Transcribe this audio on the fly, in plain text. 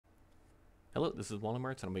Hello, this is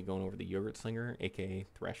Walmart's, and I'll be going over the Yogurt Slinger, aka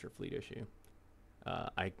Thrasher Fleet issue.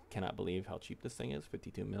 I cannot believe how cheap this thing is,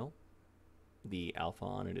 52 mil. The alpha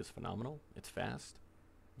on it is phenomenal. It's fast,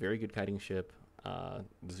 very good kiting ship,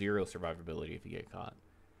 zero survivability if you get caught.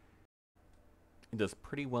 It does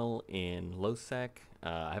pretty well in Lowsec.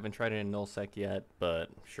 I haven't tried it in nullsec yet, but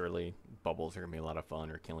surely bubbles are gonna be a lot of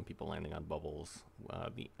fun, or killing people landing on bubbles.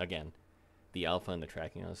 Again, the alpha and the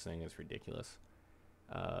tracking on this thing is ridiculous.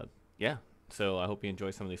 Yeah. So I hope you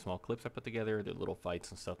enjoy some of these small clips I put together, the little fights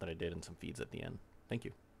and stuff that I did, and some feeds at the end. Thank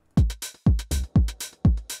you.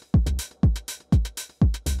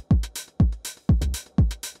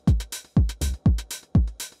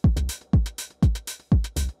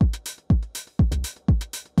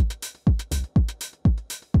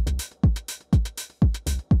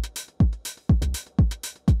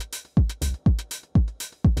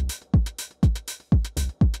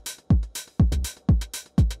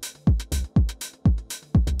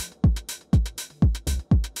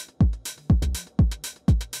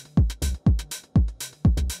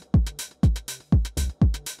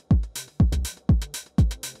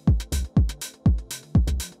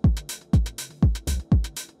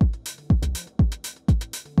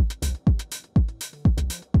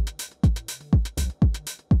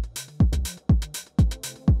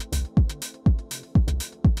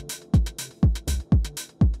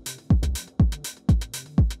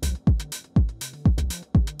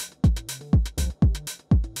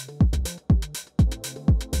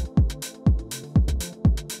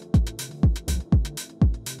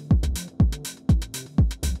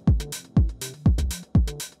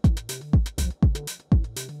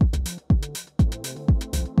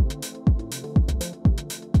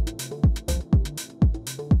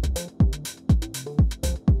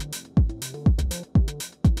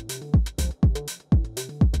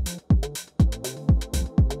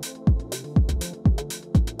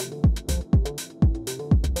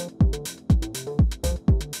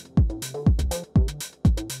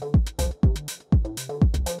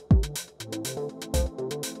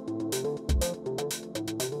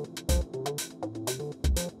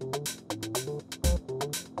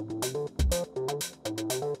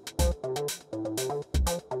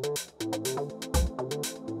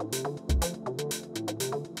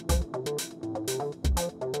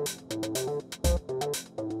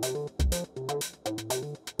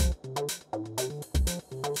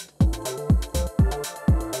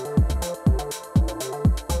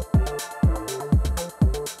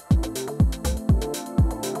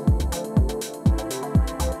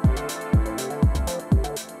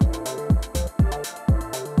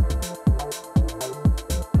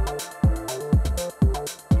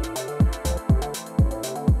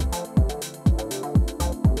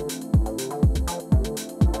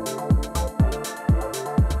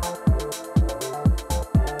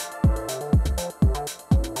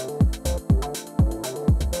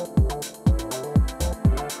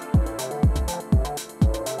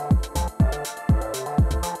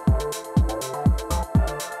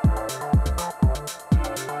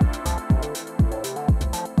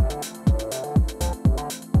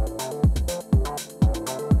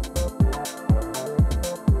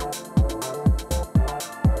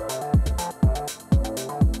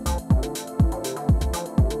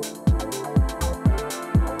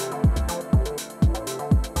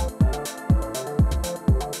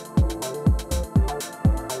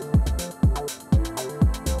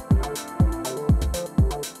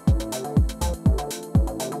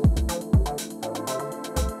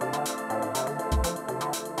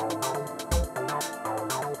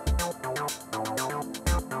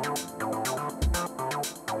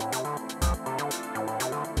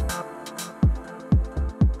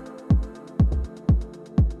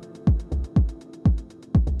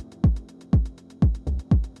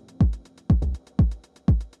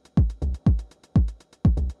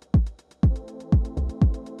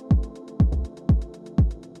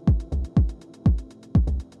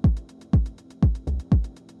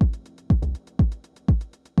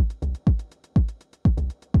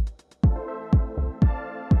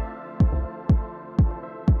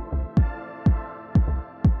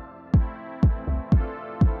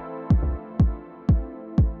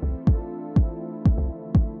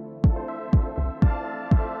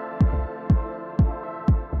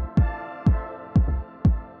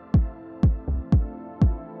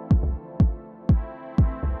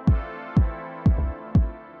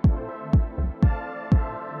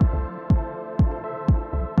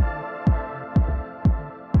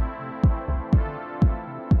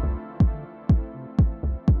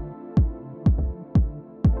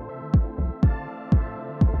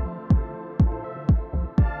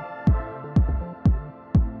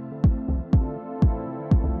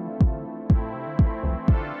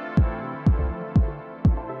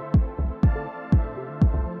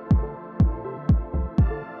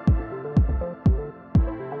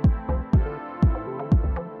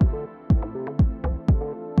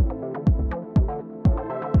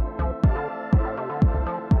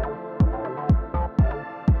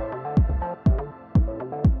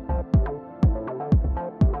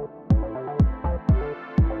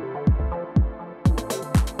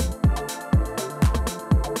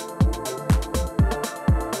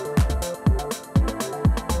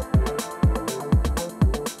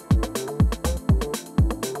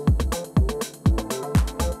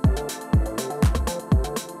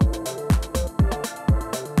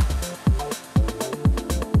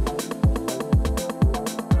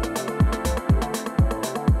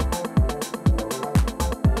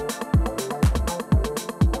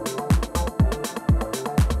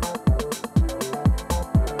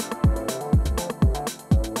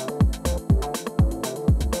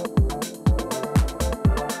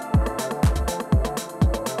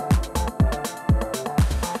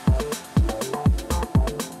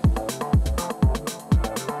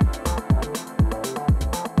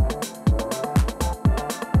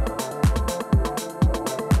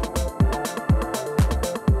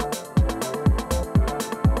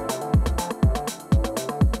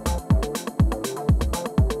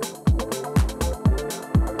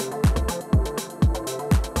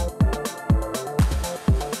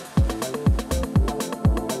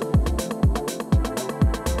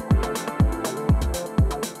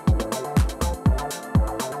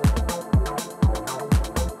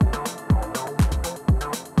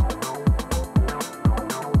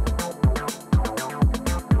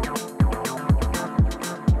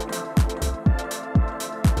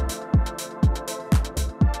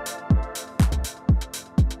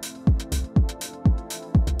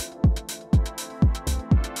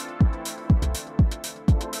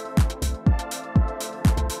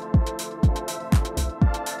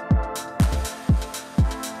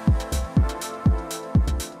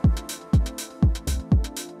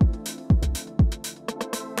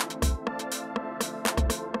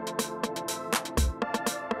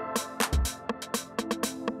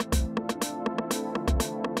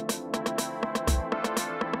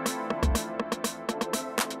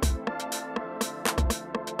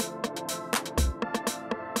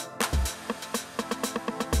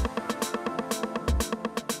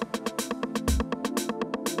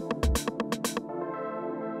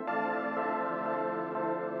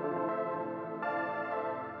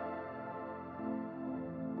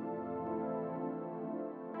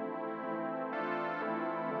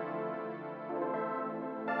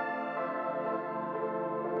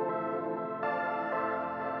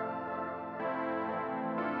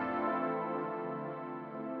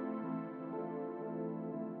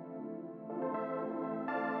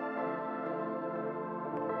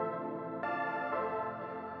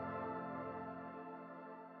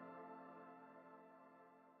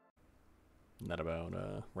 that about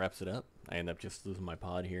wraps it up. I end up just losing my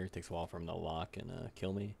pod here. It takes a while for him to lock and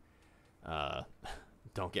kill me.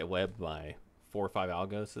 Don't get webbed by 4 or 5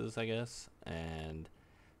 Algoses, I guess, and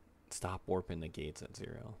stop warping the gates at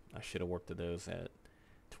 0. I should have warped to those at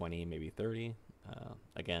 20, maybe 30.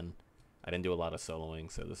 Again, I didn't do a lot of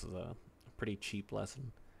soloing, so this is a pretty cheap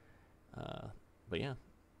lesson. But yeah,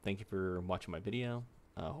 thank you for watching my video.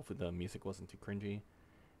 Hopefully the music wasn't too cringy,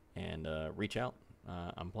 and reach out.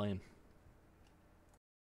 I'm playing.